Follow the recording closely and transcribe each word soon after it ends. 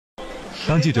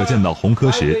当记者见到洪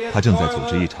科时，他正在组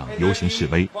织一场游行示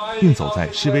威，并走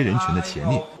在示威人群的前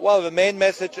列。Well, the main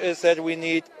message is that we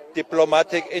need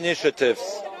diplomatic initiatives.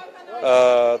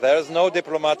 There is no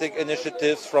diplomatic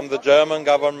initiatives from the German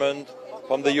government,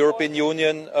 from the European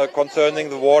Union concerning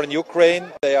the war in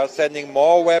Ukraine. They are sending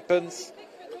more weapons.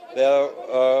 They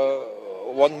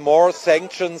want more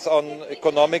sanctions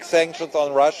economic sanctions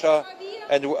on Russia,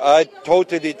 and I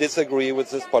totally disagree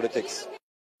with this politics.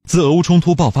 自俄乌冲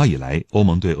突爆发以来，欧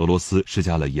盟对俄罗斯施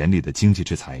加了严厉的经济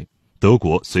制裁。德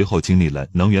国随后经历了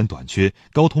能源短缺、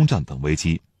高通胀等危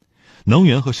机，能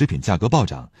源和食品价格暴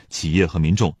涨，企业和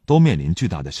民众都面临巨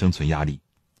大的生存压力。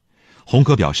洪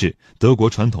科表示，德国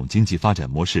传统经济发展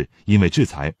模式因为制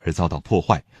裁而遭到破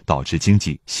坏，导致经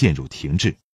济陷入停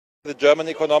滞。The German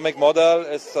economic model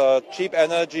is cheap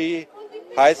energy,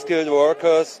 high-skilled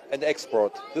workers, and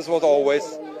export. This was always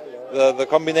the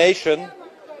combination.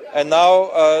 And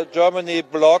now Germany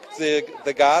blocked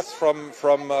the gas from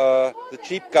the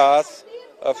cheap gas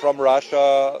from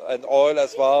Russia and oil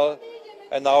as well.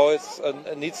 And now it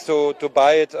needs to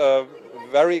buy it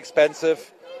very expensive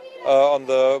on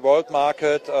the world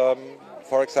market.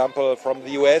 For example, from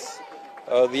the US,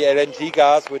 the LNG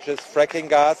gas, which is fracking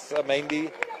gas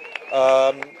mainly.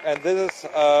 And this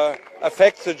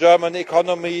affects the German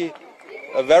economy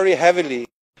very heavily.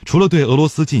 除了对俄罗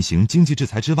斯进行经济制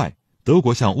裁之外，德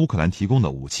国向乌克兰提供的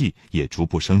武器也逐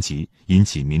步升级，引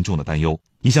起民众的担忧。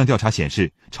一项调查显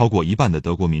示，超过一半的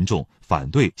德国民众反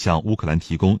对向乌克兰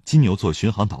提供金牛座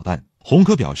巡航导弹。洪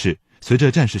科表示，随着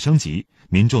战事升级，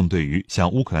民众对于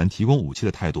向乌克兰提供武器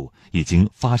的态度已经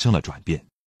发生了转变。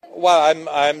Well,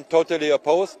 I'm totally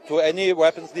opposed to any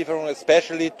weapons difference,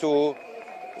 especially to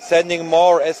sending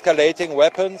more escalating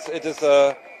weapons. It is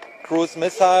a cruise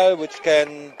missile which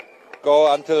can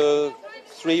go until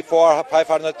 300, 400,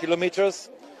 500 kilometers,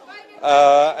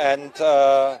 and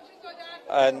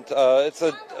it's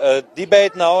a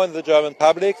debate now in the German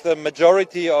public. The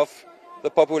majority of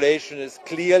the population is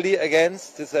clearly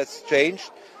against. This has changed.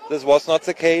 This was not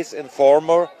the case in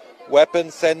former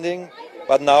weapon sending,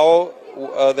 but now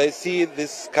they see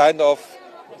this kind of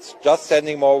just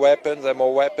sending more weapons and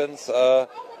more weapons.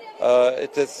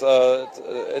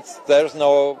 There's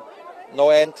no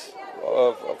end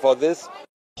for this.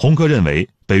 洪科认为，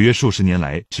北约数十年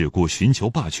来只顾寻求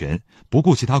霸权，不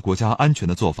顾其他国家安全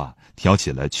的做法，挑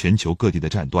起了全球各地的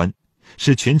战端，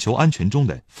是全球安全中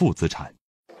的负资产。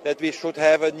That we should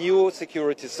have a new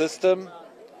security system,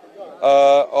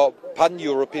 or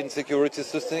pan-European security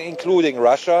system, including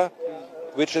Russia,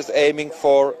 which is aiming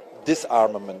for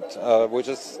disarmament,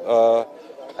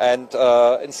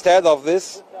 instead of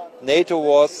this, NATO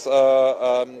was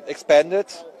expanded.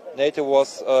 NATO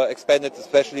was expanded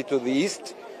especially to the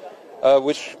east,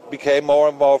 which became more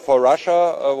and more for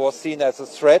Russia, was seen as a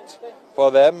threat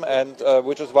for them, and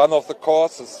which is one of the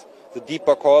causes, the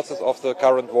deeper causes of the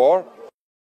current war.